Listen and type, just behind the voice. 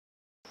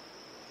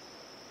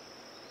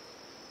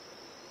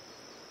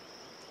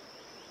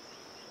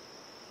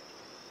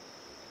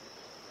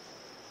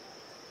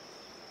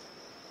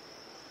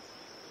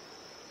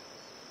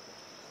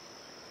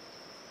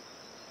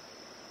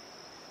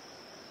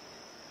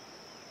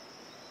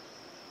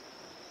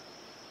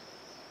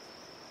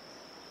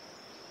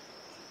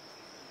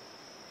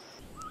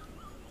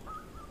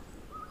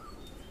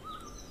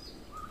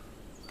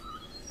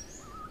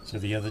So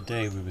the other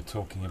day we were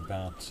talking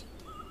about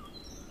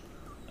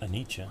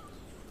anicca,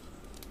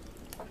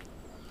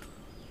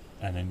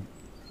 and then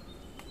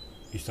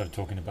you started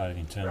talking about it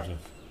in terms of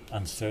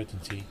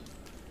uncertainty,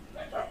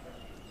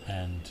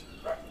 and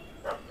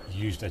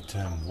used that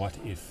term "what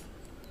if."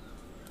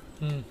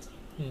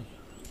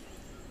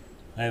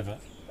 However,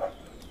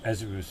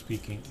 as we were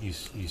speaking, you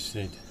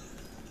said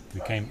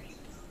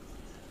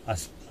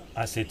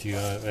I said to you,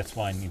 that's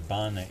why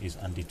Nibbana is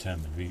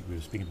undetermined. We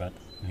were speaking about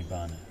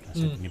Nibbana. I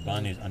said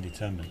Nibbana is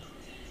undetermined,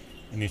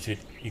 and you said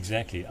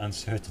exactly,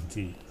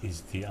 uncertainty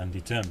is the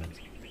undetermined.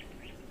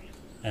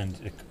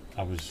 And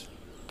I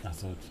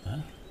thought, huh?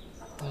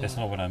 That's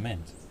not what I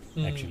meant,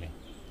 actually.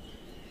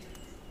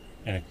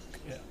 And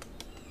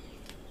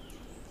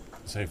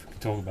so if we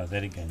talk about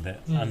that again,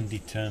 that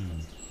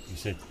undetermined, you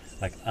said,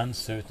 like,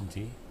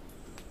 uncertainty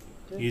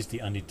is the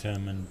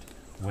undetermined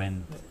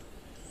when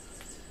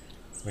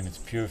it's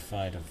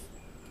purified of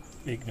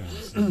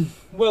ignorance.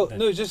 Well,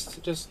 no, just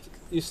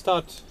you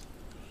start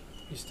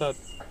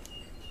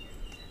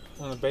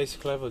on a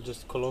basic level,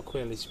 just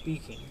colloquially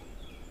speaking.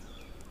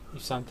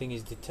 If something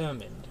is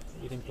determined,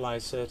 it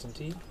implies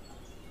certainty.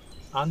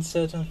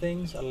 Uncertain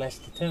things are less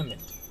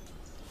determined.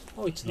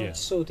 Oh, it's not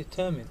so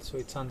determined, so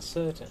it's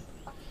uncertain.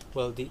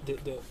 Well, the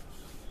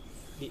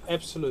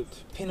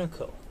absolute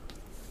pinnacle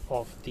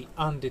of the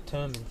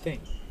undetermined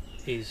thing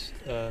is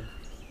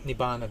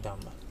Nibbana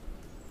Dhamma,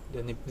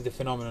 the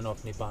phenomenon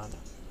of Nibbana,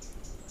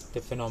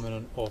 the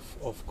phenomenon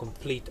of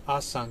complete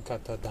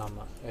asankata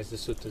Dhamma, as the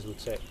suttas would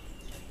say.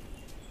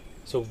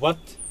 So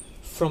what,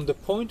 from the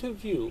point of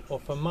view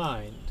of a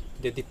mind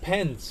that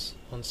depends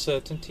on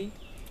certainty,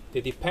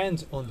 that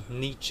depends on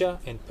anicca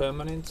and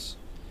permanence,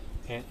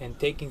 and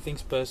taking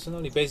things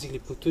personally, basically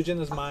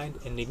Putujana's mind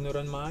and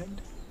ignorant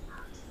mind,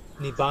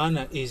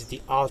 Nibbana is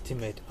the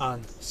ultimate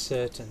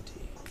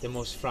uncertainty, the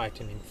most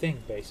frightening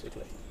thing,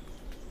 basically.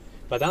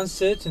 But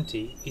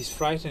uncertainty is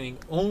frightening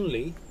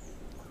only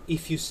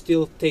if you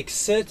still take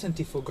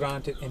certainty for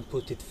granted and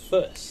put it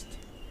first.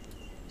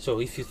 So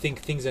if you think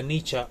things are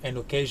anicca and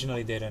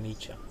occasionally they're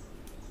anicca,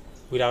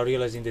 without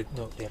realizing that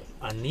no, they're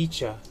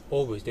anicca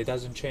always, that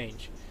doesn't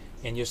change.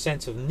 And your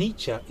sense of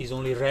anicca is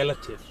only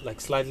relative,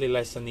 like slightly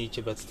less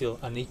anicca but still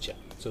anicca,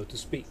 so to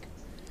speak.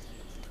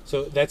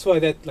 So that's why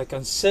that, like,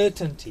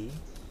 uncertainty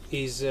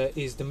is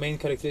the main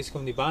characteristic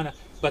of Nibbana.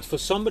 But for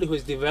somebody who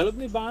has developed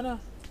Nibbana,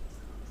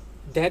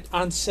 that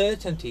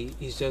uncertainty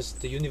is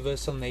just the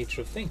universal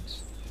nature of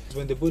things.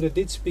 When the Buddha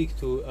did speak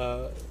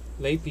to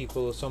lay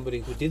people or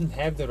somebody who didn't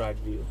have the right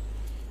view,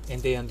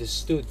 and they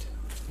understood,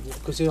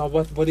 because you know,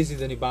 what is it,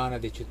 the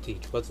Nibbana that you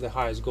teach? What's the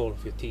highest goal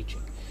of your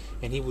teaching?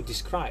 And he would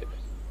describe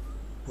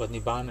what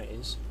Nibbana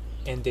is,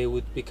 and they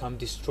would become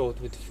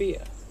distraught with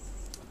fear,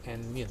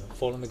 and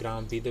fall on the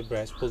ground, beat their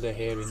breast, pull their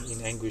hair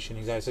in anguish and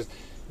anxiety. Says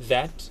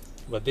that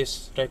what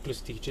this recluse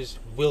teaches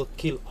will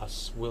kill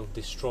us, will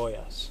destroy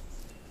us.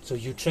 So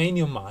you train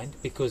your mind,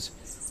 because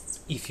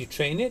if you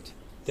train it,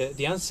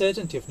 the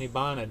uncertainty of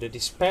Nibbana, the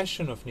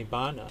dispassion of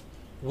Nibbana,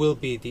 will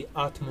be the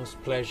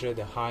utmost pleasure,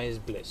 the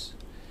highest bliss.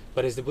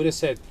 But as the Buddha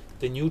said,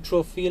 the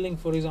neutral feeling,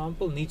 for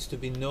example, needs to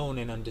be known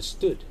and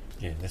understood.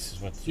 Yeah, this is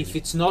what. If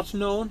it's not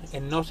known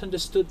and not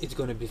understood, it's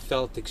going to be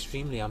felt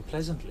extremely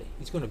unpleasantly.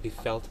 It's going to be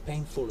felt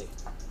painfully.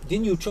 The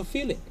neutral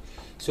feeling.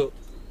 So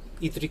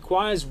it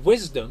requires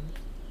wisdom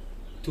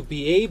to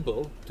be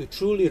able to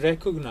truly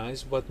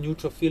recognize what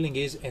neutral feeling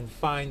is and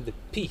find the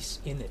peace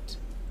in it.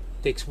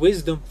 It takes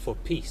wisdom for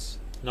peace.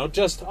 Not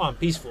just, I'm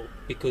peaceful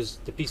because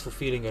the peaceful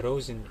feeling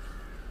arose in me.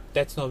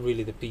 That's not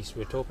really the peace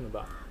we're talking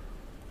about.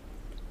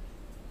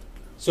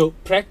 So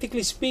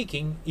practically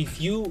speaking, if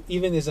you,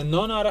 even as a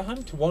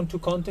non-arahant, want to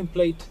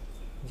contemplate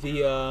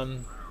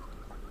want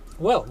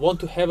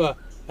to have a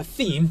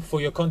theme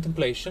for your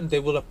contemplation, they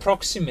will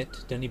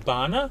approximate the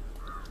Nibbana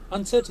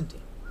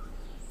uncertainty,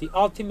 the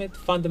ultimate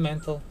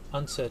fundamental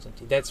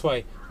uncertainty. That's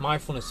why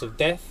mindfulness of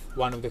death,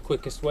 one of the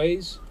quickest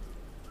ways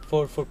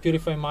for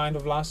purifying mind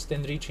of lust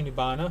and reaching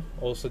Nibbana,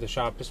 also the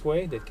sharpest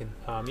way that can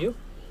harm you.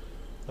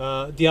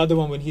 The other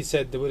one, when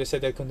the Buddha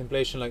said that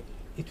contemplation, like,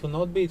 it will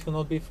not be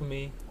for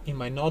me, it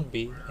might not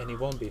be, and it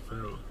won't be for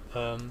me.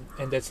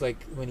 And that's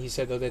like, when he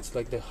said, that's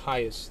like the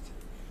highest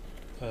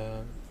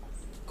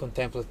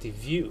contemplative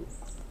view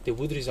that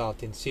would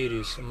result in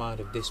serious amount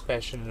of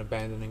dispassion and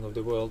abandoning of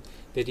the world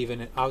that even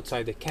an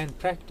outsider can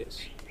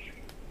practice,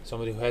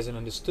 somebody who hasn't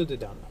understood the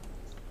Dhamma.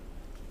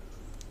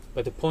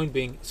 But the point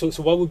being, so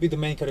what would be the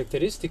main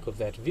characteristic of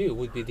that view?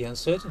 Would be the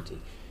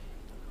uncertainty.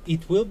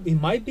 It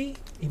might be,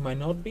 it might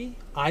not be.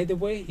 Either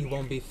way, it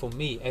won't be for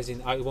me, as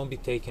in it won't be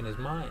taken as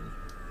mine.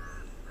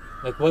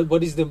 Like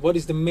what is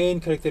the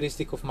main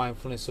characteristic of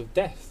mindfulness of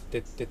death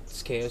that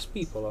scares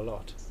people a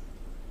lot?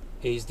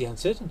 Is the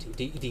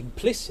uncertainty, the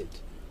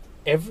implicit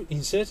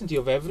uncertainty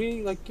of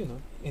every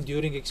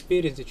enduring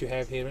experience that you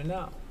have here and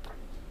now.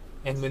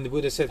 And when the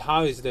Buddha said,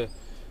 how is the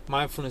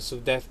mindfulness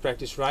of death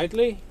practiced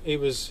rightly? It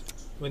was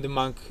when the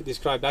monk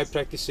described, I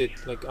practice it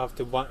like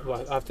after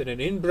an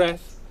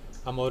in-breath,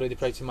 I'm already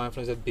practicing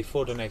mindfulness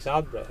before the next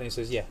out-breath. And he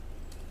says, yeah,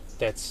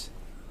 that's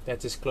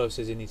That's as close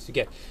as it needs to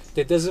get.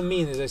 That doesn't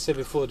mean, as I said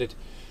before, that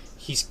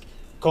he's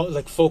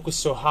like focused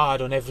so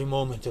hard on every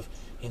moment of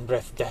in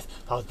breath, death,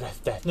 out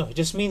breath, death. No, it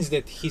just means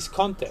that his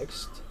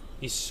context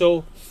is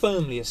so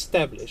firmly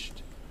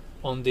established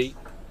on the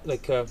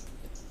like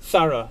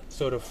thorough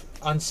sort of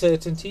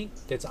uncertainty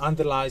that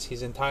underlies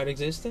his entire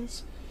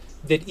existence,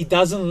 that it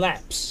doesn't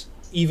lapse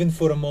even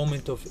for a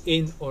moment of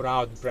in or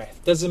out breath.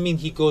 Doesn't mean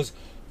he goes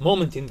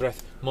moment in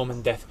breath,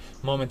 moment death,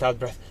 moment out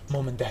breath,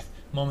 moment death,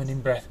 moment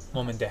in breath,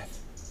 moment death.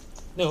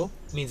 No,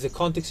 it means the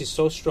context is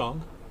so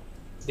strong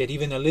that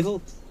even a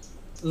little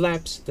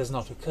lapse does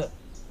not occur.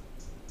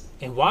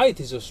 And why it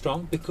is so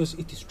strong? Because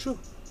it is true.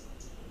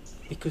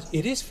 Because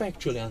it is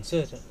factually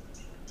uncertain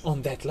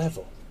on that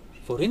level.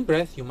 For in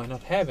breath, you might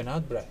not have an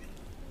out breath.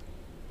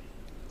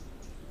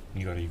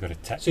 You got to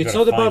tap. So it's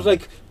not about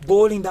like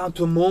boiling down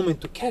to a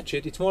moment to catch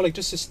it. It's more like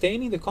just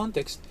sustaining the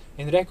context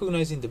and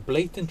recognizing the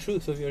blatant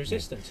truth of your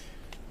existence.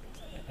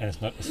 And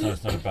it's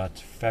not about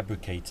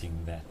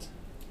fabricating that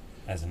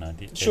as an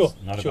idea. Sure,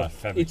 it's not sure. about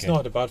fabricating. It's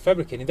not about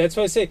fabricating. That's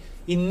why I say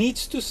it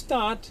needs to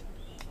start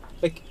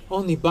like,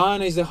 oh,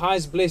 Nibbana is the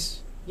highest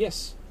bliss.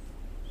 Yes,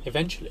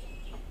 eventually.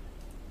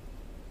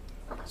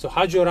 So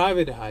how do you arrive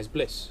at the highest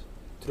bliss?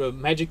 Through a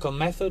magical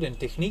method and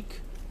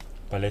technique?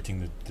 By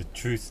letting the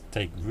truth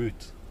take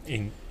root,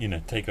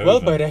 take over.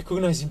 Well, by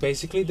recognizing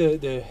basically as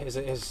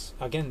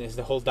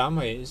the whole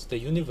Dhamma is, the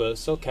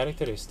universal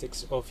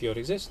characteristics of your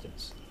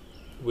existence,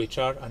 which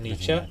are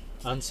anicca,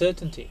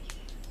 uncertainty,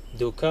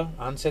 dukkha,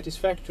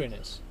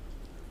 unsatisfactoriness.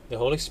 The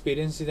whole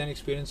experience is an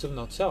experience of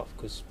not self,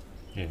 because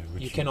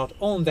you cannot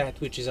own that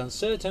which is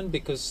uncertain,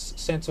 because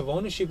sense of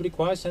ownership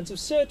requires sense of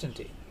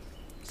certainty.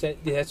 So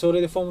that's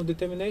already a form of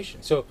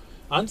determination. So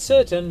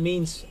uncertain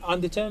means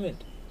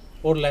undetermined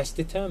or less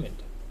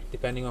determined,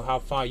 depending on how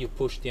far you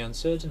push the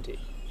uncertainty.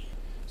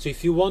 So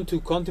if you want to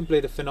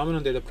contemplate a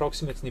phenomenon that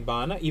approximates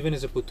Nibbana, even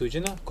as a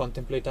Putujana,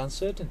 contemplate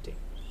uncertainty.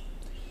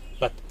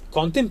 But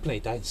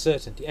contemplate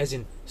uncertainty, as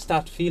in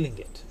start feeling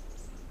it.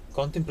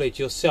 Contemplate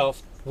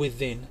yourself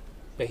within,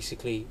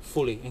 basically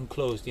fully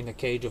enclosed in a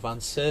cage of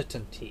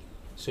uncertainty.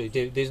 So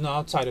there's no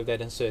outside of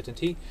that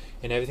uncertainty,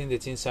 and everything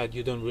that's inside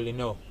you don't really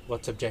know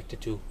what's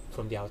subjected to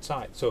from the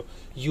outside. So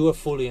you are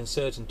fully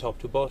uncertain top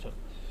to bottom.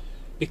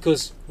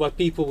 Because what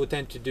people would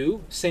tend to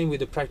do, same with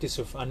the practice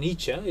of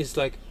anicca, is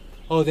like,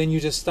 oh, then you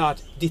just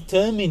start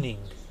determining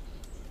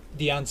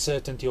the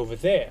uncertainty over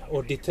there,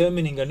 or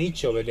determining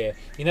anicca over there.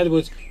 In other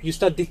words, you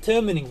start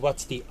determining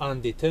what's the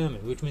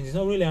undetermined, which means it's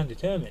not really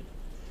undetermined.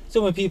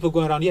 So when people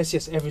go around,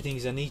 yes, everything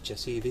is anicca.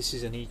 See, this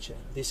is anicca,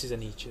 this is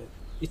anicca.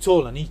 It's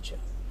all anicca.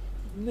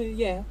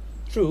 Yeah,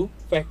 true,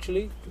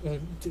 factually,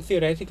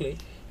 theoretically,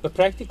 but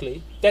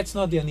practically, that's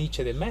not the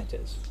anicca that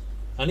matters.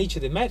 Anicca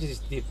that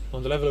matters is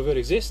on the level of your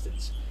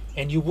existence.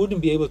 And you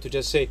wouldn't be able to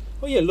just say,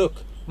 oh yeah,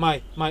 look,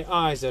 my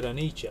eyes are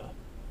anicca.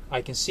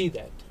 I can see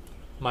that.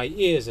 My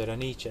ears are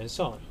anicca, and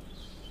so on.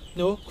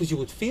 No, because you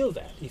would feel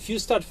that. If you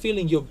start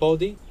feeling your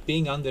body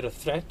being under a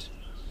threat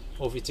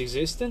of its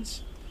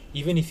existence,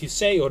 even if you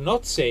say or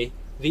not say,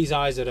 these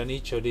eyes are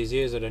anicca, or these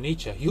ears are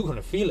anicca, you're going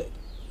to feel it.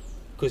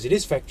 Because it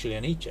is factually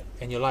anicca,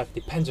 and your life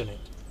depends on it.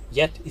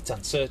 Yet, it's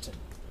uncertain.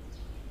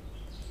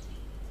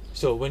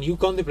 So, when you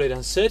contemplate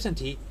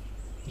uncertainty,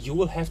 you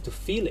will have to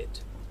feel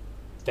it.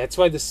 That's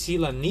why the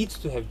sila needs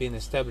to have been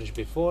established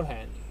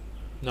beforehand.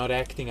 Not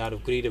acting out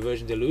of greed,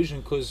 aversion, delusion,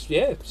 because,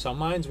 some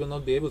minds will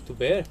not be able to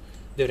bear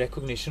the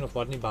recognition of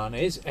what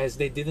Nibbana is, as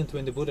they didn't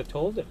when the Buddha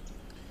told them.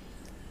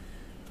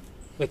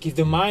 Like, if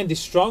the mind is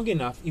strong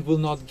enough, it will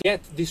not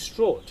get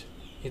distraught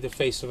in the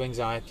face of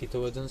anxiety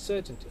towards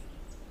uncertainty.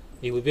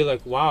 It would be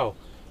like, wow,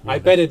 I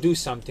better do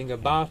something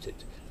about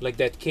it. Like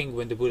that king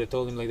when the Buddha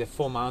told him, like, the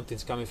 4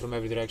 mountains coming from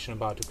every direction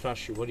about to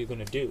crush you. What are you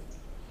going to do?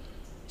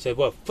 He said,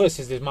 well, first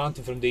is this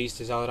mountain from the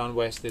east, I'll run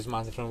west, there's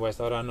mountain from the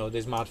west, I'll run north,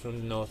 there's mountain from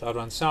the north, I'll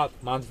run south,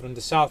 mountain from the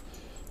south.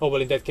 Oh,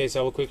 well, in that case,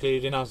 I will quickly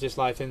renounce this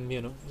life, and,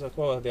 it's like,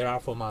 well, there are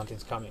 4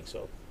 mountains coming,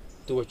 so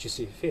do what you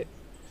see fit.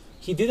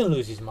 He didn't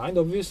lose his mind,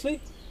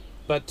 obviously,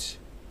 but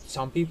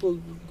some people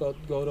got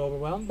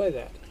overwhelmed by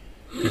that.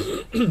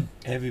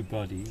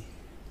 Everybody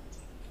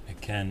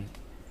can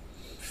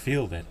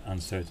feel that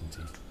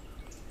uncertainty,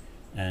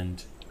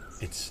 and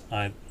it's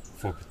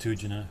for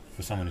Putujana,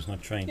 for someone who's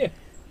not trained,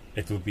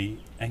 it will be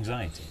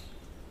anxiety.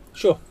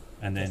 Sure.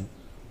 And then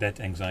that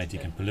anxiety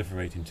can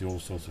proliferate into all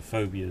sorts of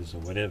phobias or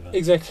whatever.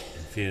 Exactly.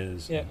 And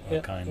fears of all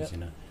kinds,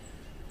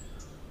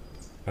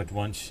 But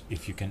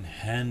if you can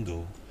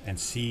handle and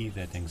see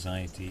that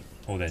anxiety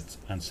or that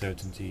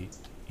uncertainty,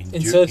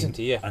 endure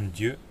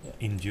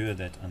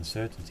that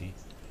uncertainty.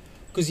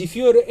 Because if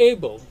you are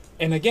able,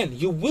 and again,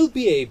 you will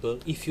be able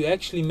if you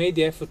actually made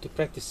the effort to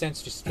practice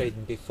sense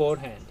restraint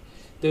beforehand.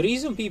 The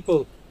reason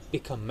people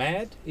become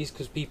mad is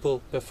because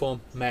people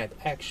perform mad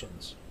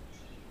actions.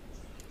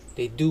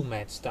 They do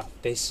mad stuff.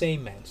 They say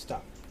mad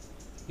stuff.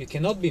 You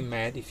cannot be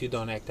mad if you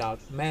don't act out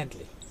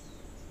madly.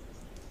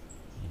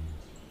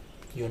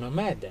 You're not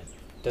mad then.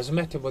 Doesn't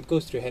matter what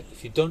goes through your head.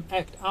 If you don't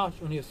act out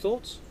on your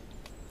thoughts,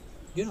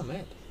 you're not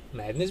mad.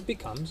 Madness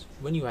becomes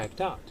when you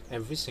act out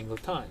every single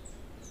time.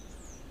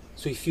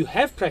 So if you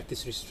have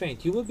practiced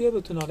restraint, you will be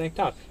able to not act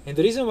out. And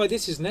the reason why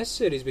this is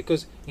necessary is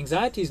because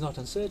anxiety is not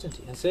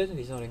uncertainty.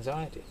 Uncertainty is not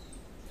anxiety.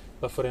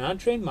 But for an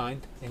untrained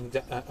mind,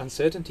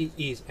 uncertainty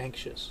is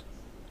anxious.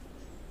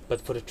 But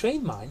for a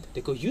trained mind,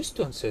 they go used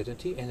to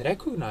uncertainty and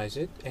recognize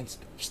it and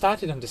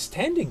started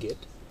understanding it,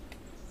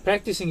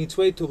 practicing its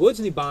way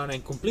towards Nibbana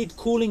and complete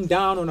cooling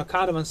down on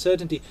account of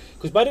uncertainty.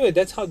 Because by the way,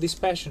 that's how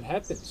dispassion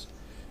happens.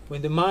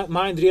 When the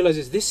mind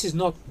realizes this is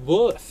not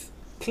worth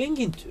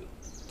clinging to,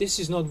 this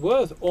is not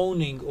worth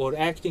owning or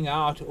acting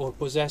out or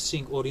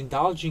possessing or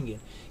indulging in.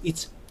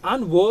 It's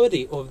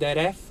unworthy of that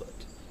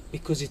effort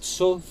because it's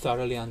so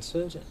thoroughly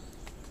uncertain.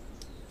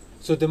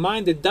 So the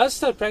mind that does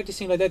start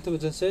practicing like that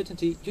towards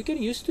uncertainty, you're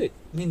getting used to it.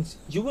 It means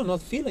you will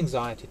not feel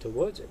anxiety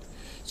towards it.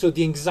 So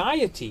the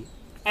anxiety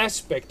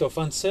aspect of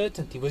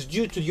uncertainty was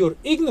due to your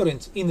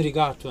ignorance in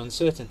regard to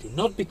uncertainty,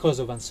 not because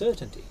of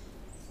uncertainty.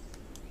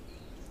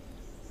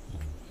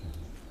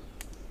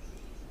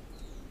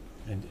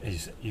 And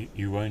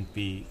you won't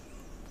be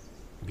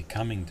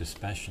becoming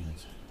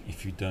dispassionate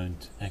if you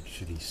don't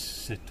actually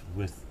sit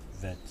with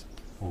that,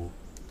 or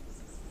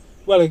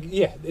well,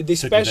 yeah,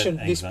 dispassion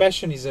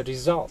is a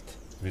result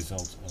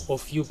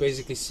of you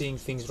basically seeing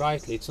things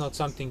rightly. It's not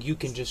something you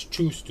can just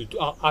choose to do.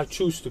 I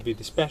choose to be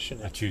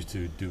dispassionate. I choose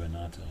to do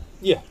anatta.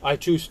 Yeah, I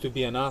choose to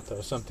be anatta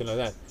or something like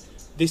that.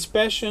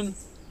 Dispassion,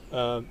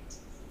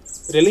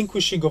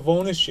 relinquishing of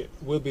ownership,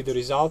 will be the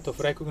result of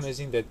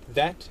recognizing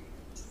that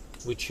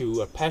which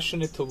you are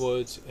passionate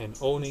towards and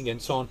owning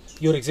and so on,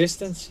 your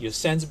existence, your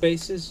sense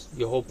basis,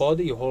 your whole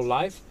body, your whole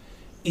life,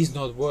 is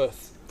not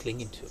worth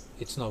clinging to.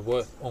 It's not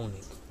worth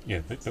owning.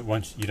 Yeah, but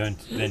once you don't,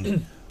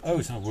 then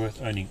it's not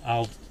worth owning.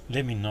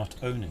 Let me not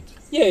own it.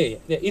 Yeah.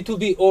 It will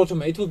be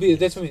automatic. It will be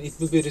that's what I mean. It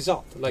will be a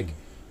result. Like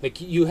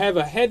you have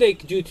a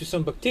headache due to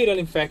some bacterial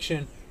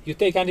infection. You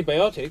take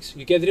antibiotics.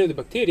 You get rid of the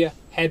bacteria.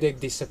 Headache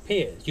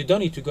disappears. You don't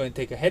need to go and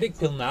take a headache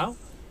pill now,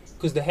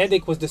 because the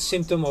headache was the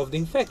symptom of the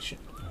infection,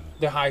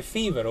 the high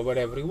fever or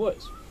whatever it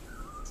was.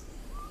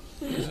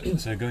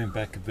 So going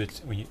back a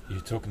bit, when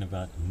you're talking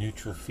about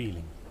neutral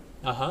feeling.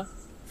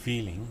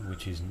 Feeling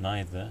which is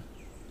neither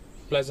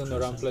pleasant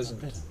or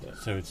unpleasant. Yeah.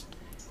 So it's,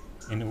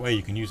 in a way,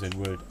 you can use that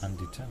word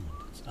undetermined.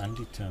 It's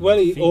undetermined. Well,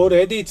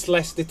 already it's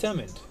less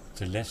determined.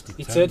 It's less determined.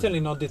 It's certainly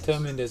not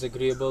determined as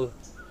agreeable.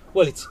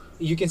 Well,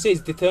 you can say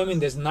it's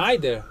determined as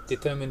neither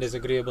determined as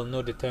agreeable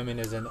nor determined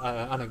as an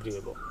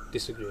unagreeable,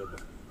 disagreeable.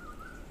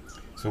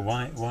 So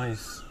why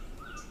is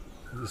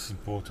this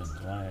important?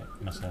 Why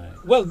must I?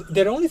 Well,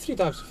 there are only three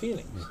types of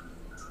feelings. Yeah.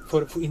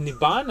 For in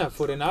Nibbana,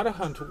 for an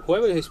Arahant,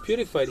 whoever has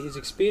purified his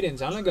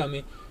experience,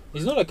 Anagami,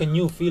 it's not like a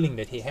new feeling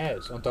that he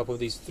has on top of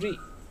these three.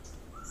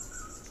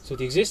 So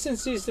the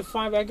existence is the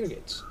five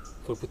aggregates.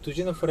 For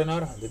Puthujjana, for an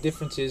Arahant, the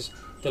difference is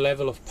the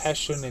level of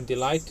passion and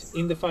delight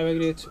in the five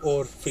aggregates,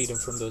 or freedom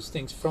from those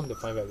things from the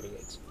five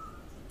aggregates.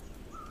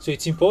 So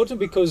it's important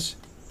because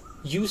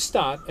you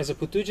start, as a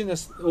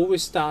Puthujjana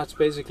always starts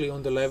basically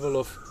on the level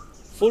of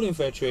full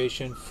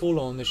infatuation, full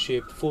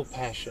ownership, full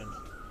passion,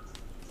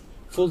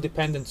 full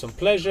dependence on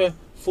pleasure,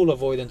 full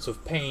avoidance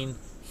of pain,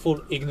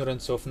 full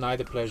ignorance of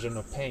neither pleasure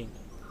nor pain.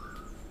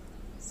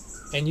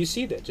 And you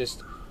see that,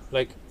 just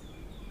like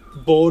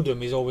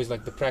boredom is always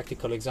like the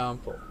practical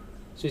example.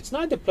 So it's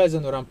neither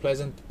pleasant or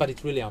unpleasant, but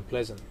it's really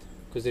unpleasant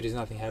because there is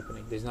nothing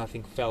happening. There's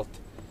nothing felt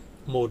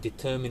more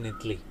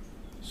determinedly,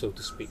 so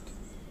to speak.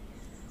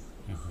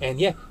 Mm-hmm. And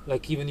yeah,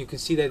 like even you can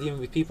see that even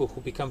with people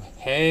who become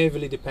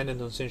heavily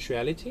dependent on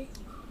sensuality,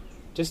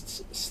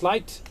 just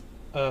slight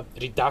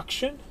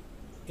reduction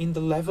in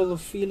the level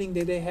of feeling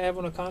that they have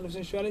on account of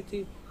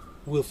sensuality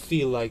will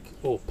feel like,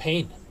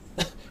 pain.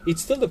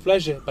 It's still the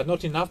pleasure, but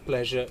not enough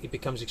pleasure. It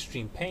becomes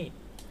extreme pain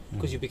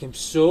because you become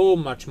so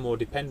much more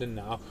dependent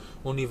now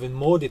on even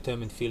more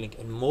determined feeling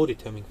and more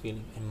determined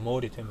feeling and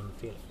more determined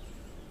feeling.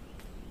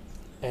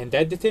 And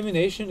that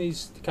determination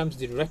comes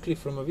directly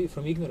from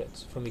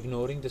ignorance, from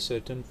ignoring the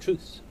certain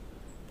truths,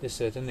 the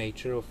certain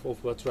nature of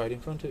what's right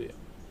in front of you.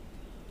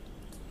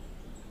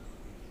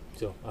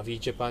 So,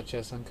 avijja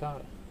pacha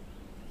sankhara.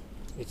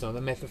 It's not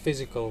a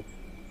metaphysical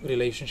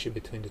relationship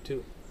between the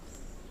two.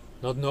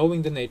 Not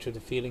knowing the nature of the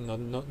feeling,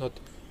 not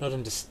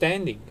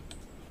understanding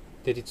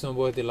that it's not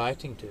worth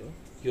delighting to,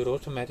 you're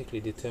automatically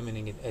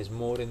determining it as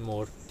more and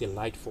more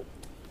delightful.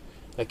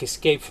 Like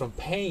escape from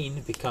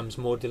pain becomes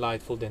more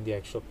delightful than the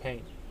actual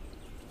pain.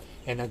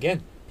 And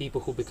again,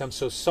 people who become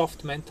so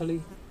soft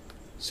mentally,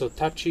 so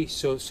touchy,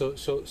 so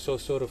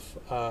sort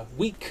of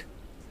weak,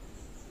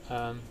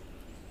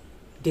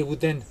 they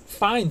would then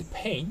find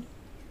pain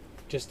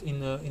just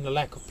in a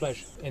lack of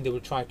pleasure, and they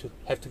will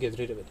have to get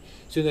rid of it.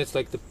 So that's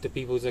like the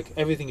people who's like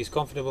everything is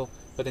comfortable,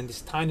 but then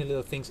these tiny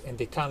little things, and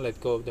they can't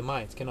let go of the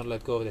minds, cannot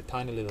let go of the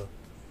tiny little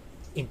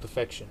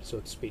imperfection, so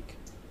to speak.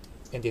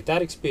 And the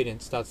entire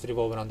experience starts to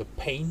revolve around the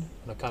pain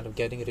on account of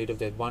getting rid of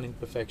that one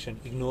imperfection,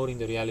 ignoring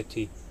the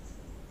reality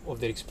of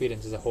their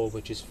experience as a whole,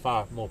 which is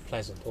far more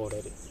pleasant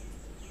already.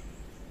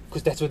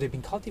 Because that's what they've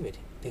been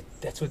cultivating.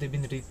 That's what they've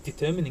been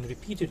determining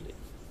repeatedly.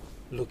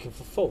 Looking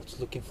for faults,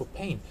 looking for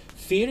pain,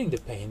 fearing the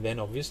pain then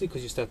obviously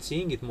because you start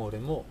seeing it more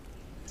and more.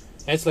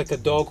 It's like a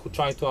dog who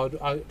tries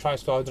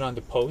to outrun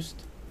the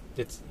post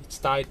that it's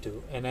tied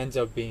to, and ends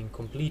up being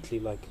completely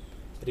like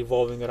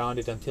revolving around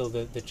it until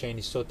the chain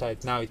is so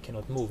tight now it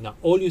cannot move. Now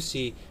all you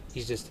see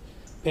is just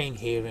pain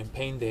here and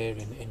pain there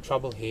and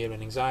trouble here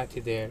and anxiety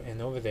there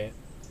and over there.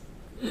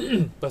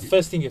 But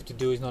first thing you have to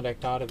do is not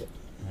act out of it.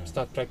 Yeah.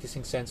 Start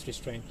practicing sense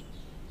restraint.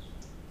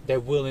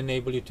 That will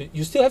enable you to...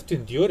 You still have to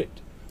endure it.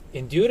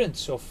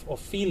 Endurance of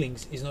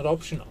feelings is not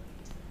optional.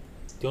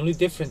 The only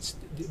difference,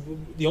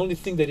 the only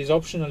thing that is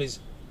optional is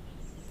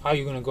how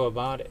you're going to go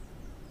about it.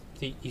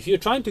 See, if you're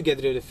trying to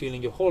get rid of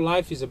feeling, your whole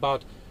life is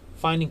about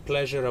finding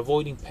pleasure,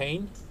 avoiding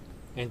pain,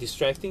 and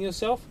distracting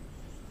yourself.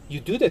 You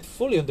do that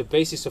fully on the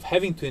basis of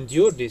having to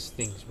endure these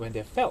things when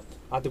they're felt.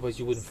 Otherwise,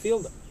 you wouldn't feel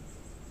them.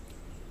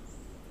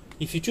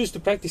 If you choose to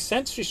practice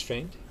sense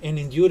restraint and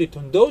endure it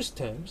on those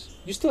terms,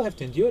 you still have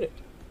to endure it.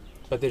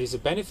 But there is a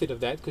benefit of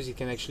that because you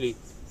can actually...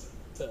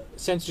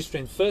 sense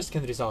restraint first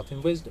can result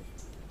in wisdom.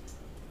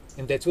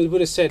 And that's what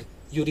Buddha said.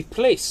 You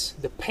replace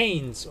the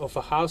pains of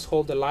a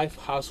householder life,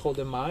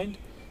 householder mind,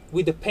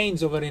 with the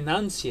pains of a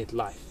renunciate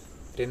life,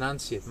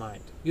 renunciate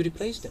mind. You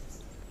replace them.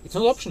 It's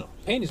not optional.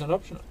 Pain is not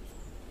optional.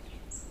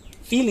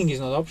 Feeling is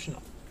not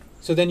optional.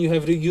 So then you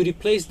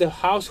replace the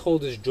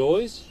householder's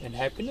joys and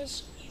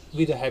happiness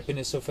with the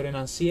happiness of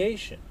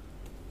renunciation.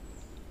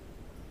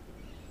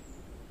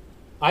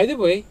 Either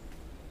way,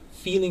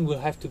 feeling will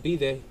have to be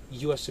there.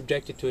 You are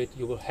subjected to it.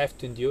 You will have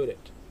to endure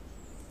it.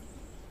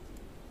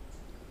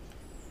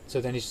 So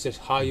then it's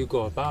just how you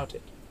go about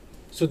it.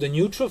 So the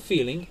neutral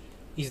feeling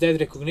is that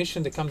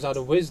recognition that comes out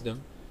of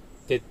wisdom,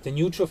 that the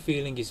neutral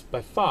feeling is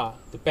by far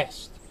the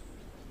best.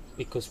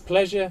 Because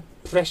pleasure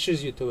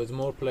pressures you towards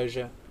more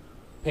pleasure.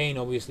 Pain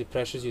obviously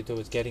pressures you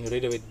towards getting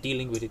rid of it,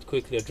 dealing with it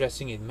quickly,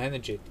 addressing it,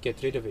 manage it,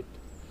 get rid of it.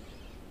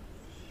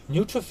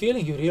 Neutral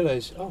feeling, you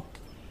realize, oh,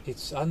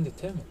 it's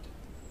undetermined.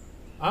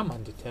 I'm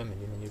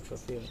undetermined in the neutral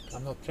feeling.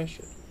 I'm not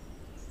pressured.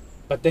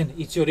 But then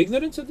it's your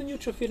ignorance of the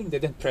neutral feeling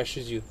that then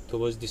pressures you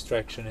towards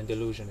distraction and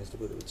delusion, as the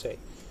Buddha would say.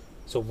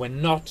 So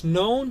when not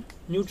known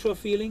neutral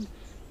feeling,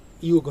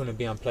 you're going to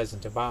be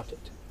unpleasant about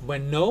it.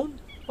 When known,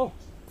 oh,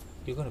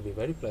 you're going to be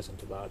very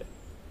pleasant about it.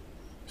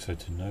 So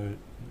to know,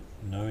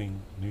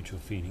 knowing neutral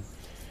feeling.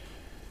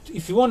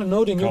 If you want to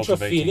know the neutral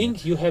feeling,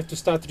 it. you have to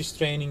start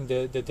restraining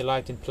the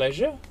delight in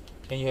pleasure,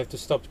 and you have to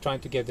stop trying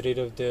to get rid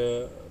of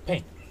the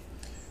pain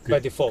by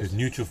default. Because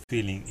neutral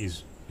feeling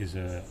is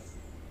a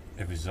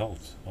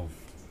result of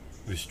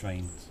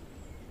restraint.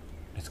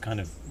 It's kind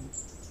of...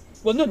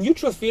 Well, no,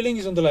 neutral feeling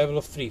is on the level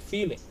of three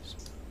feelings.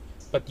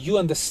 But you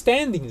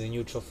understanding the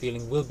neutral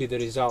feeling will be the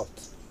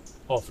result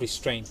of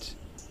restraint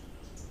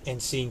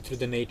and seeing through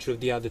the nature of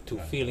the other two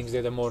feelings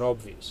that are more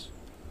obvious.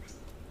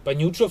 But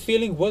neutral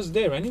feeling was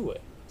there anyway.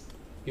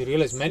 You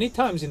realize many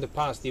times in the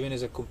past, even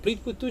as a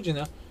complete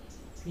Puthujjana,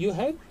 you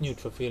had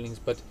neutral feelings,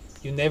 but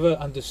you never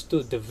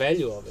understood the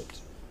value of it.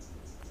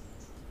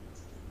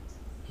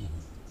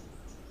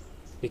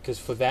 Because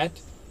for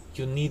that,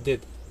 you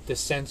needed the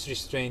sense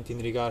restraint in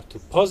regard to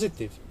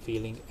positive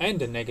feeling and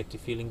the negative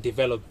feeling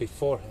developed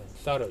beforehand,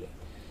 thoroughly.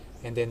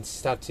 And then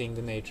start seeing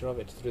the nature of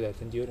it through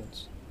that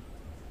endurance.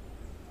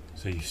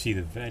 So you see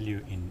the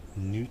value in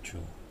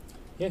neutral.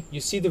 Yeah, you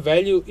see the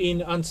value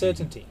in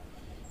uncertainty.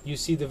 You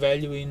see the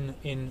value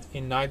in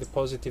neither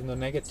positive nor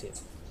negative.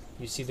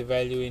 You see the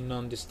value in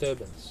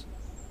non-disturbance.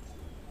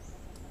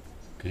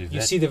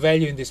 You see the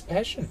value in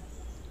dispassion.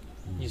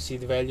 You see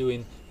the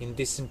value in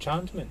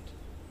disenchantment.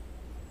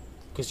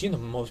 Because,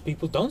 most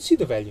people don't see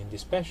the value in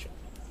dispassion.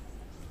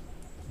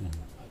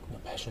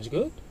 Like, passion is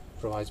good.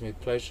 Provides me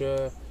with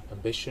pleasure,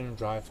 ambition,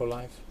 drive for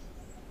life.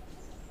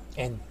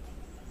 And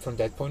from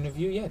that point of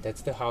view, yeah,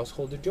 that's the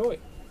householder joy.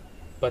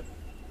 But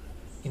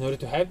in order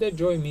to have that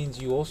joy means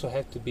you also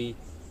have to be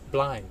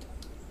blind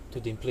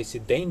to the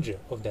implicit danger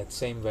of that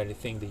same very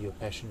thing that you're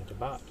passionate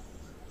about.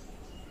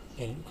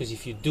 And because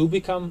if you do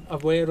become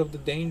aware of the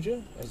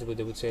danger, as the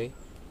Buddha would say,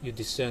 you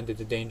discern that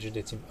the danger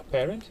that's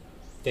apparent,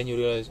 then you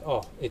realize,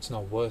 oh, it's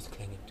not worth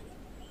clinging to.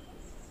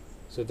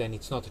 So then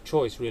it's not a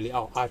choice really.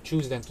 Oh, I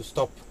choose then to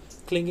stop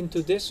clinging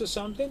to this or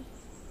something.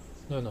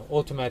 No,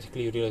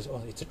 automatically you realize,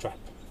 oh, it's a trap.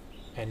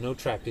 And no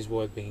trap is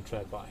worth being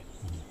trapped by.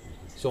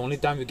 So only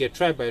time you get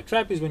trapped by a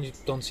trap is when you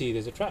don't see it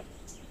as a trap.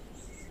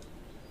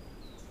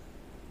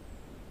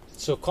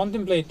 So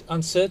contemplate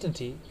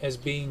uncertainty as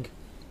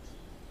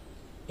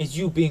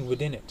you being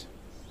within it.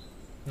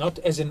 Not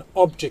as an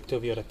object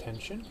of your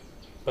attention,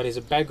 but as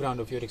a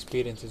background of your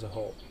experience as a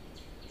whole.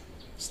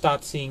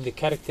 Start seeing the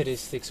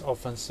characteristics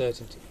of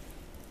uncertainty.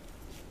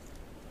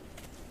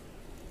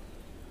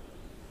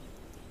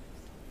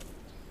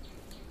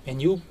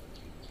 And you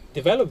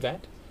develop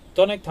that,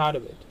 don't act out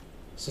of it,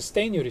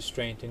 sustain your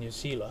restraint and your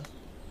sila,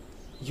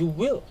 you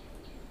will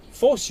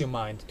force your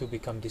mind to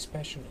become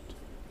dispassionate,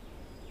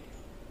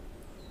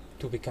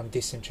 to become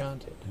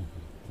disenchanted.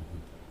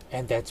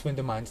 And that's when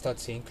the mind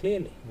starts seeing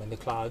clearly, when the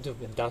clouds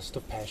and dust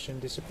of passion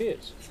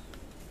disappears.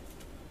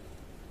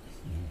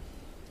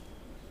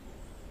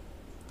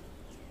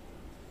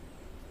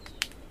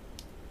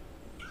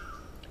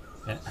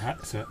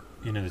 So,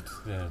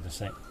 the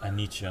same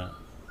anicca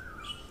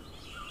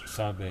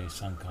Sabe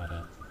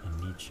Sankara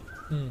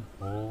Anicca.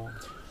 All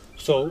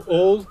So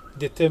all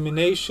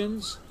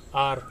determinations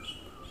are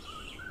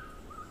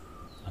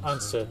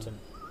uncertain.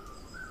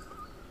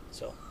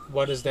 So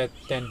what does that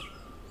then?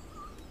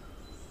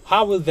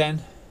 How will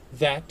then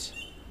that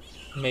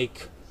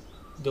make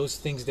those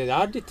things that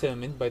are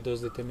determined by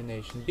those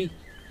determinations be?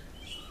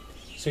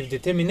 So if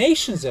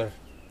determinations are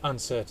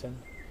uncertain,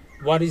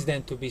 what is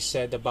then to be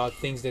said about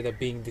things that are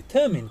being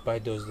determined by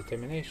those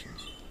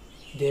determinations?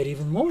 They're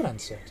even more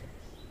uncertain.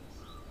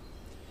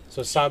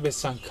 So Sabe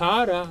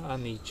Sankara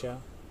Anicca,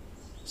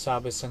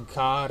 Sabe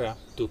Sankara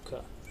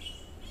Dukkha.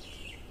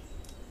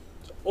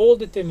 So all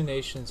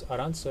determinations are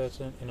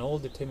uncertain and all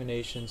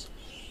determinations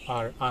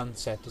are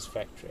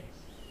unsatisfactory.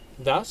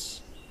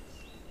 Thus,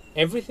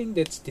 everything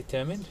that's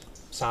determined,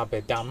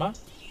 Sabe Dhamma,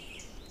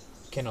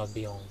 cannot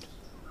be owned.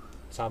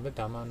 Sabe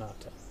Dhamma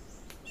Anatta.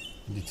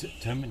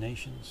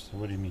 Determinations?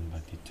 What do you mean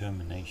by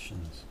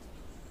determinations?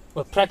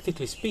 Well,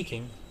 practically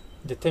speaking,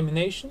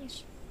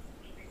 determinations,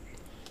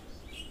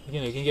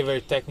 you can get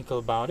very technical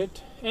about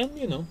it, and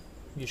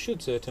you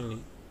should certainly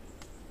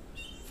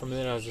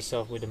familiarize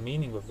yourself with the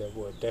meaning of that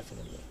word,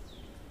 definitely,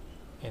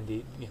 and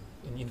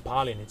in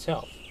Pali in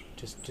itself.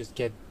 Just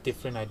get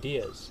different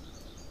ideas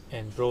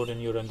and broaden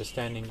your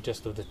understanding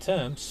just of the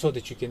terms, so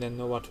that you can then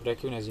know what to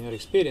recognize in your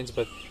experience.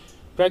 But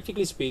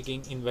practically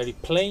speaking, in very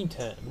plain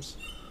terms,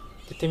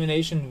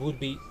 determination would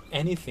be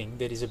anything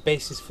that is a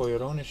basis for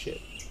your ownership,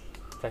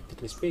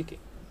 practically speaking.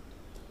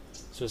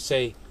 So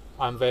say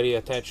I'm very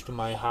attached to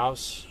my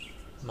house,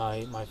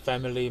 my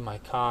family, my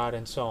car,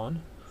 and so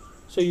on.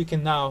 So you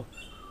can now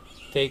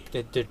take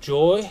that the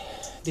joy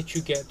that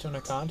you get on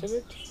account of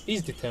it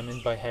is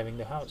determined by having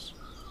the house,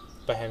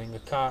 by having the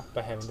car,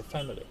 by having the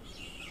family.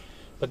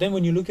 But then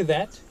when you look at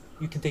that,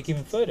 you can take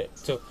even further.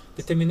 So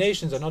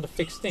determinations are not a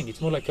fixed thing.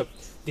 It's more like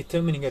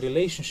determining a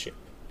relationship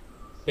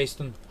based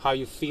on how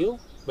you feel,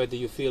 whether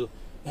you feel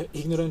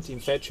ignorant,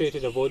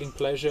 infatuated, avoiding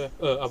pleasure,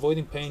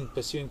 avoiding pain,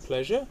 pursuing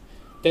pleasure.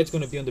 That's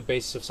going to be on the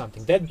basis of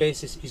something. That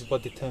basis is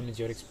what determines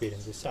your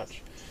experience as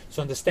such.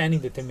 So understanding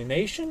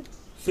determination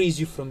frees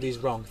you from these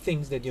wrong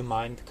things that your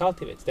mind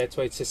cultivates. That's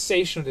why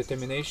cessation of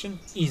determination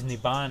is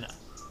nibbana.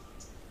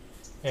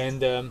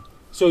 And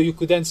so you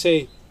could then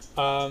say,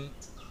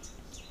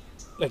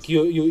 like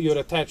you're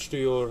attached to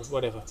your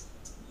whatever.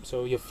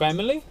 So your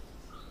family,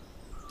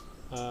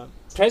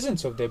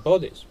 presence of their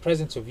bodies,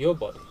 presence of your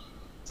body,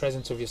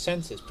 presence of your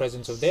senses,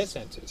 presence of their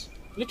senses,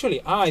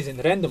 literally eyes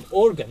and random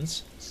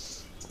organs,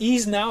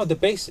 is now the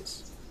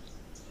basis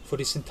for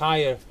this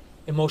entire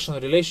emotional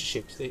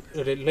relationship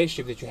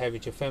that you have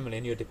with your family,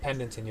 and your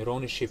dependence and your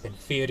ownership and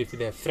fear if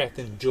they're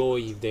threatened, joy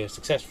if they're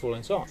successful,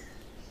 and so on.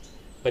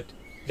 But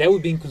that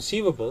would be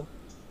inconceivable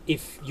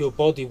if your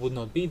body would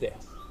not be there,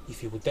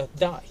 if you would not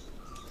die.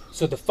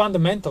 So the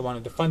fundamental one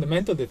of the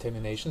fundamental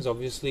determinations,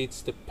 obviously,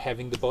 it's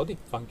having the body,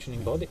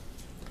 functioning body.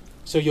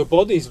 So your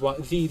body is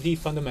the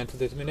fundamental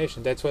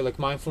determination. That's why, like,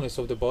 mindfulness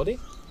of the body,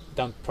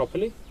 done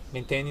properly,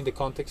 maintaining the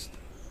context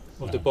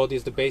of the body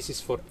is the basis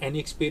for any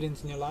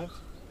experience in your life.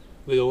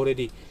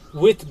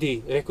 With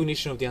the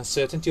recognition of the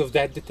uncertainty of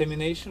that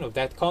determination, of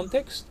that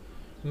context,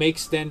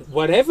 makes then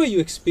whatever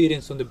you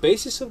experience on the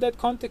basis of that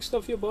context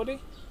of your body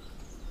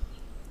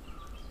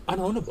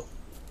unownable.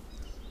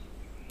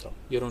 So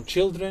your own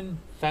children,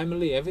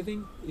 family,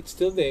 everything, it's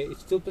still there,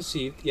 it's still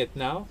perceived, yet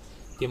now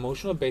the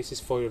emotional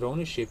basis for your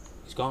ownership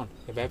is gone,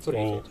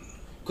 evaporated,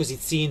 because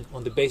it's seen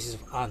on the basis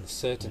of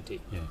uncertainty.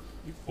 Yeah.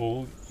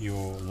 All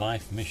your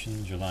life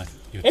missions, your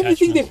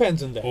everything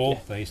depends on that.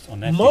 All based on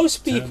that.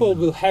 Most people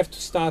will have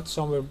to start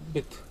somewhere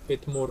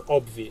bit more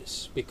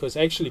obvious, because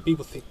actually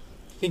people think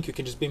you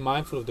can just be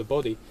mindful of the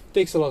body. It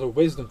takes a lot of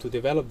wisdom to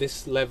develop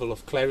this level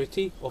of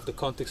clarity of the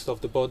context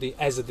of the body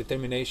as a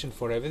determination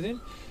for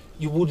everything.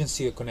 You wouldn't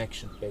see a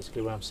connection,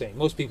 basically what I'm saying.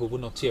 Most people would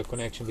not see a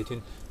connection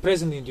between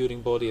presently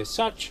enduring body as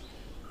such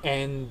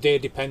and their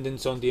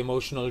dependence on the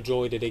emotional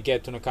joy that they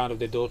get on account of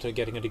their daughter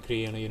getting a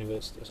degree in a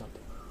university or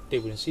something. They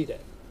wouldn't see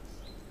that.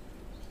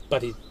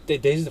 But there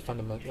is the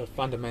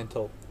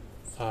fundamental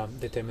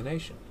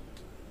determination.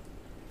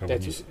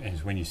 But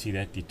when you see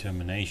that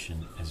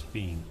determination as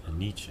being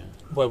anicca.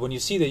 Well, when you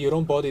see that your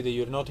own body that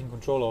you're not in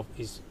control of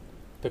is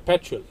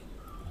perpetually,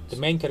 the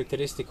main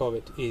characteristic of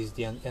it is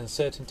the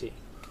uncertainty,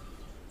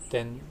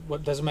 then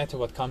what doesn't matter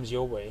what comes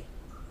your way.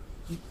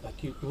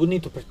 You would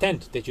need to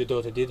pretend that your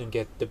daughter didn't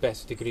get the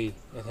best degree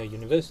at her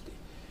university,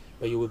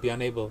 but you would be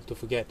unable to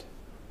forget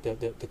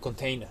the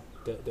container,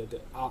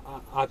 the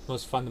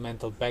utmost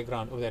fundamental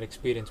background of that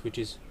experience, which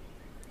is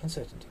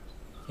uncertainty.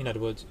 In other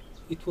words,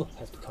 it will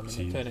have to come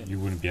in eternity. You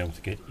wouldn't be able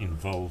to get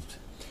involved.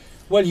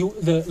 Well,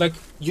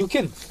 you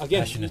can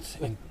again,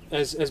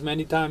 as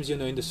many times in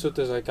the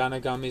suttas, like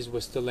Anagamis,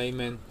 was the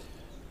layman,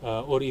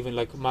 or even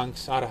like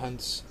monks,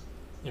 arahants.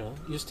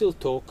 You still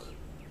talk,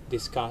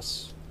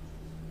 discuss,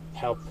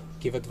 help,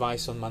 give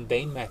advice on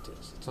mundane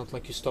matters. It's not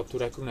like you stop to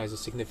recognize the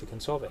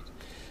significance of it.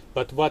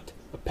 But what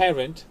a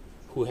parent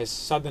who has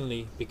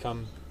suddenly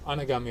become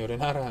anagami or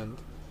an arahant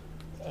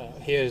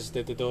hears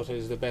that the daughter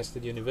is the best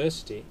at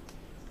university,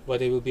 what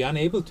they will be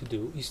unable to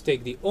do is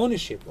take the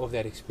ownership of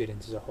that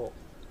experience as a whole.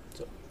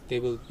 So they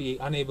will be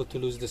unable to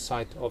lose the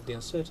sight of the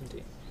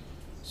uncertainty.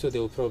 So they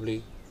will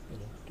probably,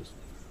 just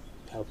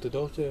help the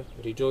daughter,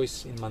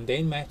 rejoice in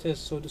mundane matters,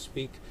 so to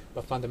speak,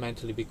 but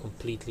fundamentally be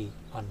completely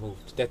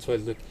unmoved. That's why,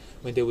 look,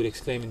 when they would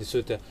exclaim in the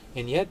sutta,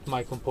 and yet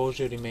my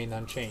composure remained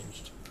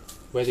unchanged.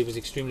 Whether it was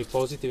extremely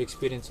positive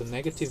experience or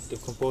negative, the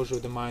composure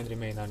of the mind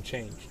remained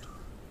unchanged.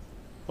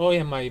 Oh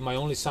yeah, my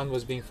only son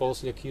was being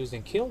falsely accused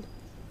and killed,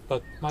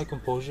 but my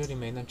composure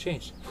remained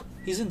unchanged.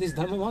 Isn't this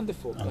Dhamma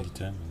wonderful?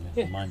 Undetermined,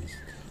 yeah. The mind is...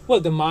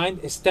 Well, the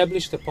mind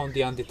established upon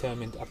the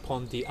undetermined,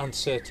 upon the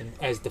uncertain,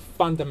 as the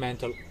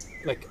fundamental,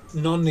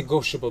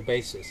 non-negotiable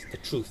basis, the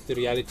truth, the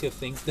reality of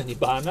things, the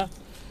Nibbana,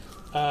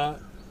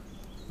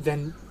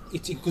 then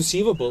it's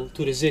inconceivable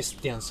to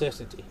resist the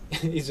uncertainty.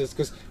 It's just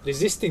because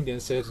resisting the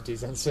uncertainty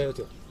is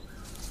uncertain.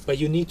 But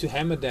you need to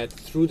hammer that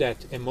through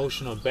that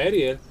emotional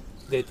barrier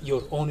that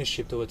your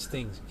ownership towards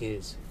things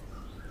is.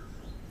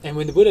 And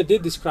when the Buddha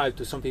did describe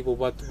to some people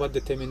what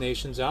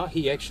determinations are,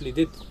 he actually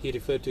did. He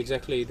referred to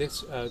exactly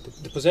this,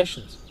 the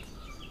possessions.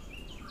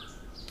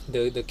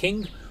 The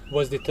king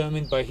was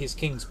determined by his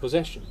king's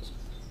possessions.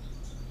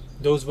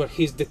 Those were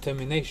his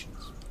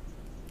determinations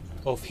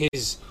of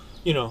his,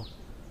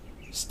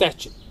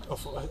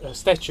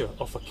 stature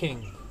of a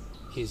king,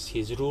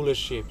 his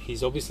rulership,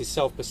 his obviously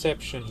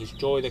self-perception, his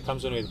joy that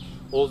comes on with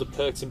all the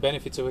perks and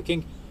benefits of a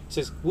king. He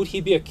says, would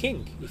he be a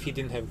king if he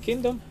didn't have a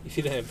kingdom, if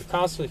he didn't have the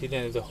castle, if he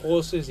didn't have the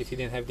horses, if he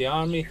didn't have the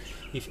army?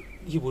 If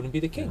he wouldn't be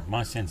the king.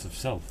 My sense of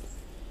self.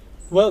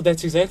 Well,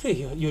 that's exactly,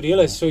 you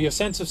realize, so your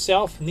sense of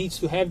self needs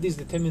to have these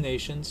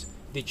determinations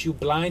that you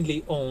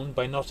blindly own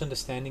by not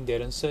understanding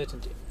their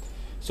uncertainty.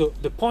 So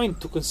the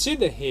point to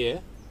consider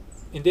here,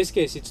 in this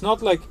case, it's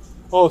not like,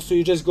 oh, so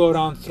you just go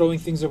around throwing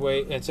things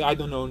away and say, I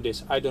don't own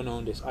this, I don't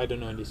own this, I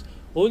don't own this.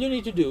 All you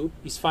need to do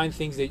is find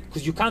things that,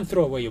 because you can't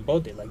throw away your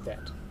body like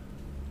that.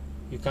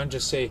 You can't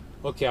just say,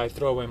 okay, I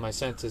throw away my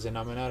senses and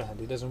I'm an arahant.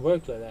 It doesn't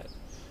work like that.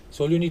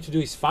 So all you need to do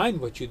is find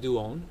what you do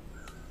own,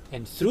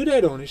 and through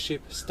that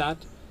ownership,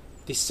 start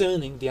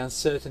discerning the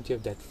uncertainty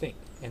of that thing.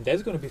 And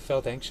that's going to be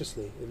felt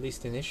anxiously, at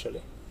least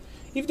initially.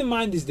 If the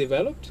mind is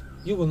developed,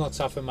 you will not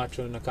suffer much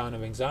on account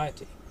of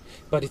anxiety.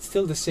 But it's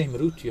still the same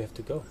route you have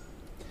to go.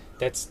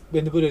 That's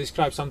when the Buddha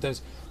describes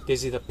sometimes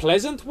there's either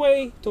pleasant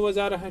way towards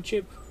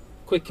arahantship,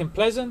 quick and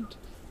pleasant,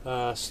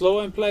 slow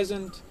and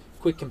pleasant,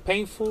 quick and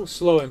painful,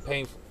 slow and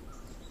painful.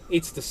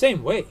 It's the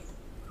same way.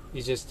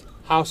 It's just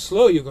how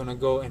slow you're going to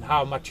go and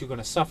how much you're going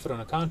to suffer on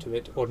account of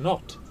it or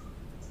not.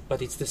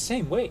 But it's the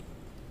same way.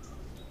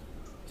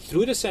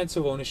 Through the sense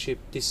of ownership,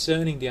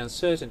 discerning the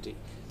uncertainty,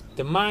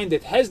 the mind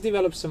that has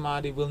developed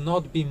samadhi will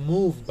not be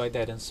moved by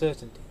that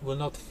uncertainty, will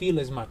not feel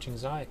as much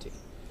anxiety.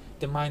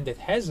 The mind that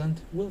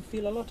hasn't will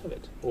feel a lot of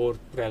it, or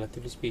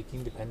relatively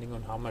speaking, depending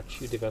on how much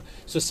you develop.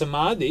 So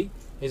samadhi,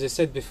 as I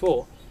said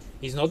before,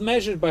 is not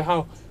measured by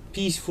how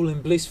peaceful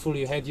and blissful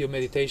you had your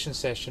meditation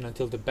session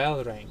until the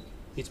bell rang.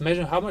 It's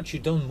measured how much you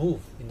don't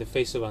move in the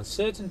face of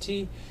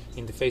uncertainty,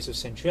 in the face of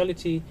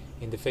sensuality,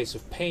 in the face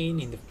of pain,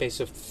 in the face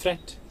of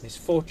threat,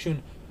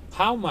 misfortune.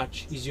 How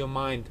much is your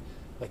mind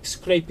like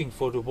scraping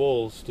for the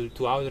walls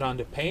to outrun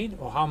the pain,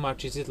 or how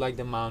much is it like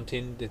the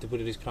mountain that the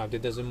Buddha described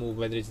that doesn't move,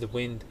 whether it's the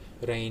wind,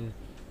 rain,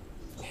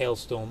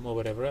 hailstorm, or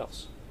whatever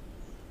else?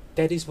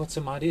 That is what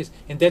samadhi is.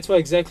 And that's why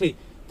exactly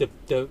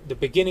the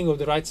beginning of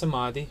the right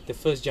samadhi, the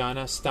first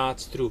jhana,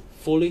 starts through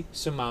fully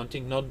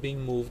surmounting, not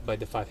being moved by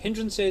the 5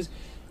 hindrances,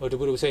 or the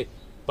Buddha would say,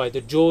 by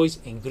the joys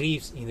and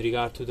griefs in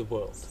regard to the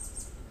world.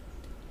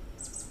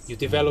 You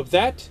develop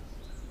that,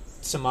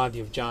 samadhi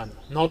of jhana.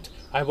 Not,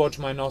 I watch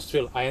my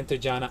nostril, I enter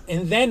jhana,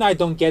 and then I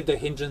don't get the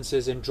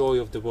hindrances and joy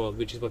of the world,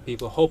 which is what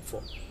people hope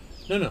for.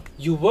 No.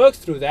 You work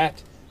through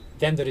that,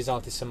 then the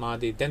result is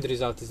samadhi, then the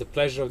result is the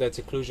pleasure of that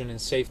seclusion and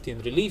safety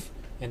and relief,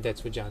 and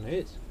that's what jhana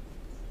is.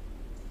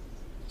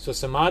 So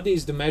samadhi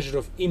is the measure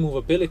of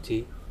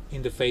immovability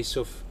in the face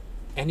of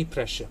any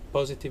pressure,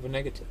 positive or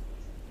negative,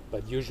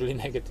 but usually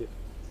negative.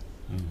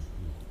 Mm-hmm.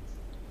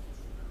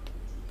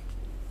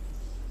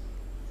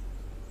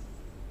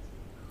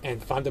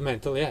 And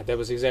fundamental, that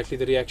was exactly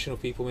the reaction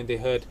of people when they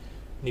heard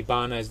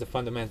Nibbana as the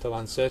fundamental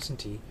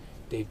uncertainty.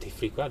 They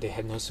freaked out. They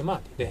had no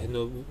samadhi. They had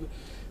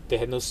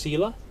no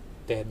sila.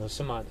 They had no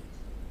samadhi.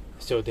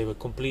 So they were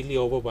completely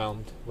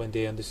overwhelmed when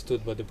they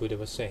understood what the Buddha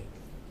was saying.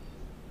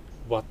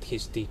 What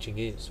his teaching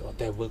is, or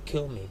that will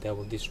kill me, that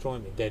will destroy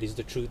me, that is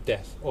the true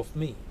death of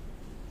me.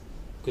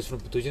 Because from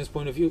Patujan's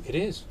point of view, it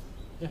is.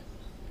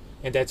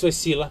 And that's why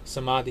sila,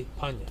 samadhi,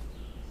 panya.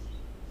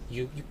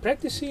 You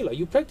practice sila,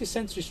 you practice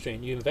sense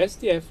restraint, you invest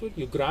the effort,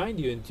 you grind,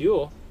 you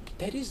endure.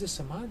 That is the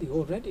samadhi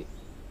already.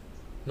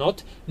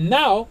 Not,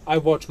 now I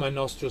watch my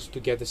nostrils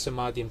to get the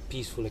samadhi and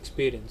peaceful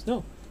experience.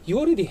 No, you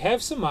already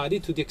have samadhi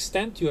to the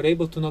extent you are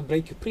able to not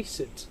break your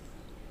precepts.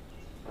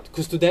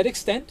 Because to that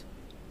extent,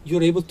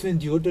 you're able to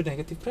endure the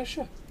negative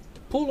pressure, the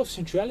pull of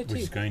sensuality.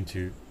 Which is going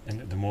to,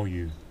 and the more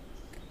you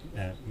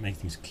make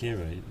things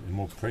clearer, the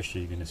more pressure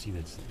you're going to see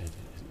that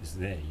is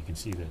there. You can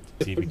see that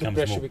the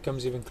pressure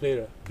becomes even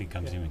clearer.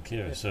 Becomes even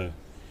clearer. Yeah. So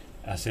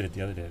I said it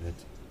the other day that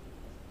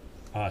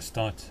I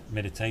start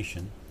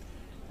meditation,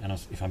 and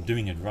if I'm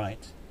doing it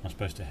right, I'm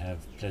supposed to have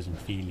pleasant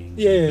feelings,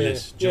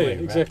 bliss, joy,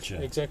 exactly,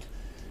 rapture. exactly.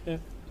 Yeah.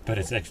 But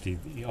it's actually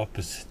the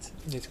opposite.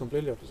 It's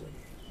completely opposite.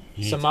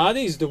 You need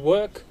Samadhi is the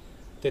work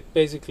that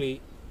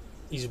basically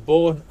is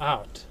born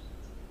out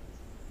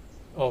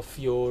of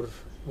your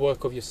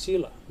work of your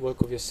sila,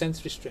 work of your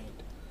sense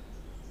restraint.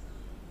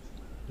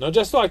 Not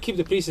just so I keep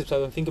the precepts, I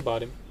don't think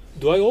about them.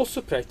 Do I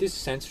also practice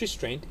sense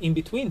restraint in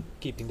between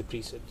keeping the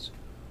precepts?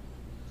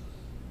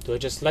 Do I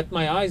just let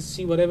my eyes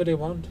see whatever they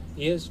want,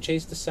 ears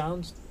chase the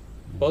sounds,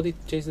 body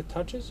chase the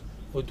touches?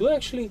 Or do I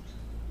actually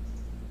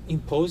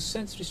impose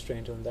sense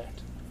restraint on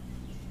that?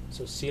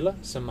 So sila,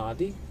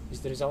 samadhi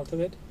is the result of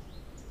it.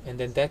 And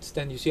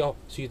then you see, so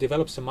you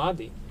develop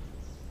samadhi,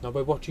 not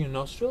by watching your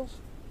nostrils,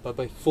 but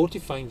by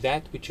fortifying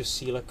that which your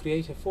sila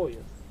created for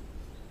you.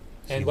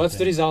 And what's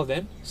the result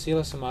then?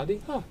 Sila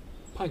samadhi,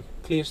 panya,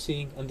 clear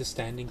seeing,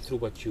 understanding through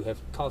what you have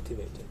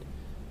cultivated.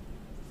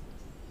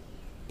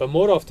 But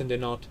more often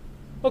than not,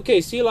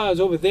 okay, sila is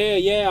over there,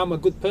 yeah, I'm a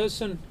good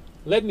person,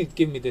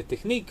 give me the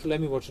technique, let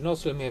me watch the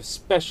nostrils, let me have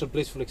special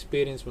blissful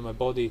experience where my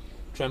body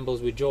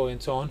trembles with joy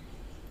and so on.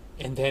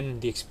 And then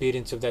the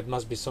experience of that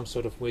must be some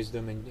sort of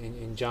wisdom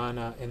in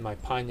jhana and my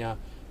panya,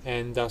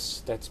 and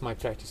thus that's my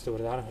practice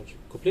toward Arahant.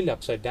 Completely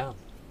upside down.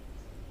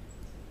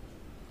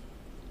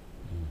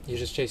 You're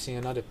just chasing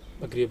another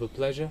agreeable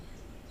pleasure.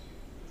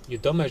 You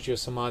don't measure your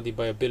samadhi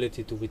by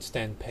ability to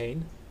withstand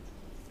pain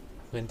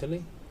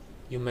mentally.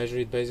 You measure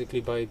it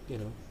basically by,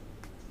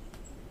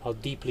 how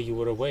deeply you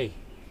were away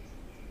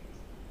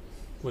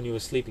when you were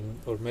sleeping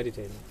or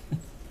meditating.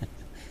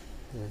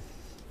 Yeah.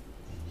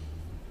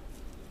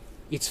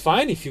 It's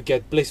fine if you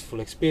get blissful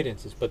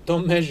experiences, but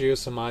don't measure your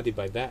samadhi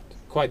by that.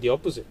 Quite the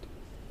opposite.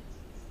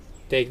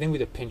 Take them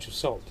with a pinch of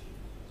salt.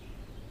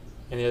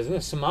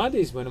 And samadhi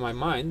is when my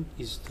mind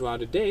is throughout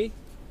the day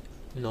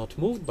not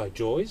moved by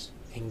joys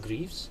and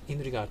griefs in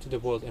regard to the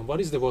world. And what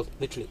is the world?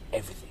 Literally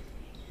everything.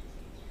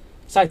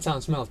 Sight,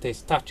 sound, smell,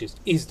 taste, touches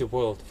is the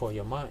world for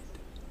your mind.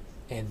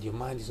 And your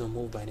mind is not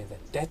moved by any of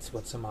that. That's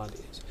what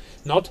samadhi is.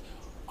 Not,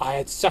 I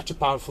had such a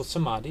powerful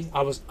samadhi,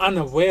 I was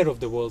unaware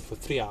of the world for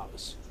 3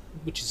 hours.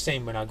 Which is the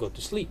same when I go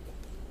to sleep.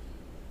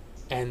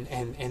 And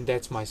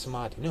that's my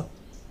samadhi. No.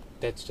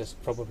 That's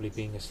just probably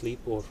being asleep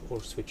or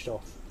switched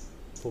off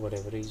for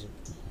whatever reason.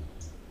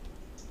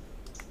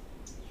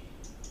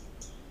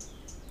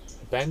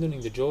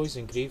 Abandoning the joys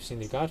and griefs in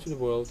regard to the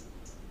world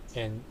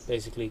and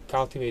basically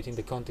cultivating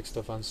the context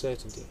of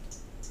uncertainty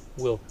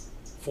will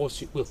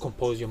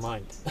compose your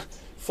mind.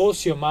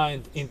 Force your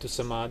mind into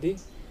samadhi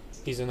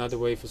is another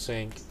way for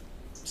saying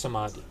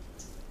samadhi.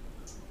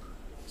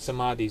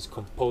 Samadhi is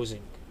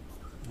composing.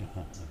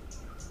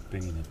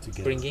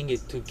 Bringing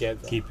it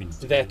together. Keeping it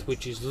together. That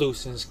which is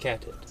loose and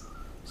scattered.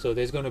 So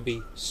there's going to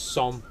be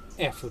some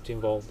effort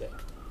involved there.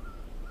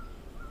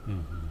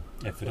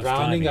 Effort of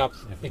rounding striving. up,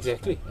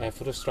 exactly.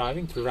 Effort of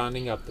striving to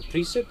rounding up the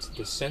precepts,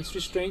 the sense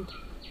restraint,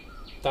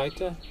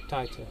 tighter,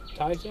 tighter,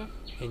 tighter,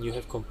 and you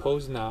have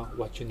composed now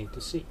what you need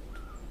to see.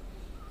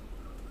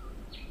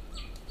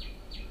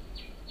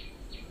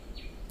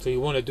 So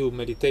you want to do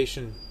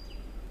meditation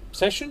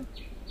session,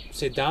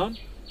 sit down,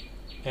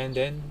 and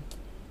then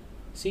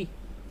see.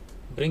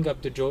 Bring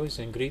up the joys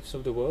and griefs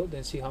of the world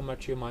and see how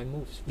much your mind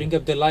moves. Bring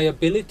up the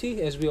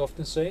liability, as we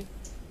often say.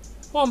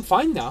 Oh, I'm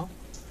fine now.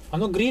 I'm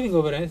not grieving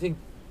over anything.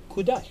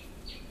 Could I?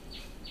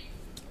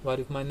 What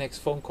if my next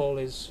phone call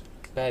is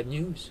bad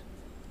news?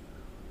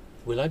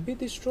 Will I be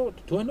distraught?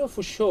 Do I know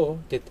for sure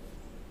that,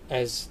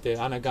 as the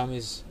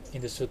Anagamis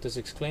in the suttas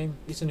exclaim,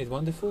 isn't it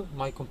wonderful?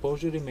 My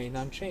composure remain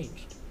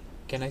unchanged.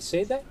 Can I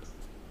say that?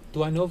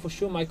 Do I know for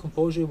sure my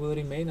composure will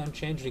remain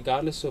unchanged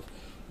regardless of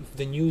if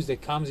the news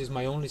that comes is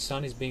my only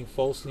son is being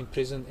falsely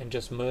imprisoned and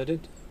just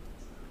murdered,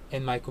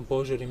 and my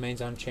composure remains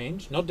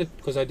unchanged? Not that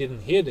because I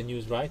didn't hear the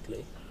news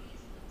rightly,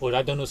 or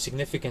I don't know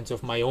significance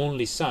of my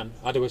only son,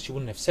 otherwise she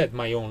wouldn't have said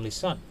my only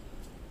son.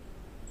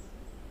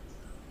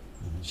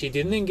 She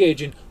didn't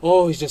engage in,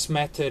 it's just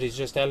matter, it's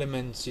just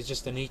elements, it's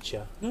just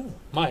anicca. No,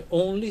 my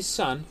only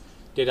son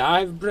that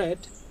I've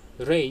bred,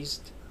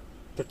 raised,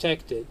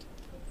 protected,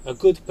 a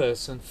good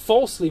person,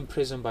 falsely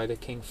imprisoned by the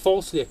king,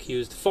 falsely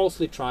accused,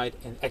 falsely tried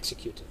and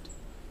executed.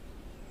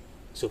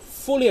 So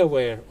fully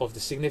aware of the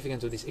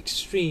significance of this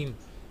extreme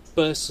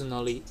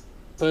personal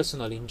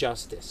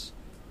injustice,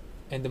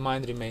 and the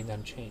mind remained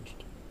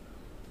unchanged.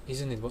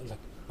 Isn't it like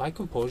my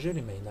composure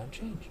remained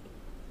unchanged?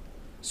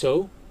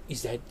 So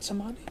is that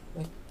samadhi?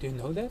 Do you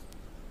know that?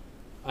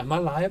 Am I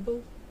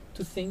liable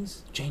to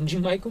things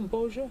changing my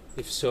composure?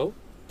 If so,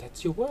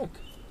 that's your work.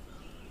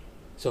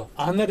 So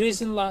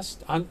unarisen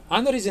lust,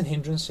 unarisen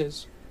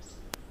hindrances,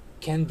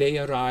 can they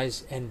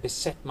arise and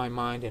beset my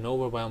mind and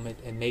overwhelm it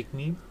and make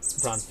me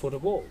run for the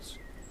walls?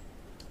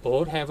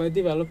 Or have I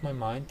developed my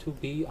mind to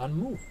be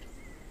unmoved?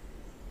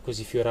 Because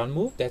if you're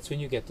unmoved, that's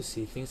when you get to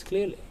see things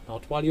clearly,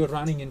 not while you're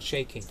running and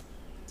shaking.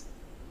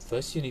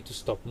 First you need to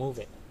stop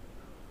moving.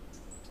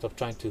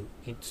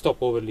 Stop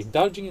overly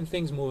indulging in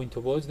things, moving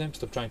towards them,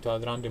 stop trying to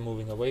outrun them,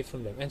 moving away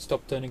from them, and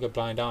stop turning a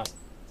blind eye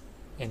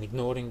and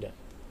ignoring them.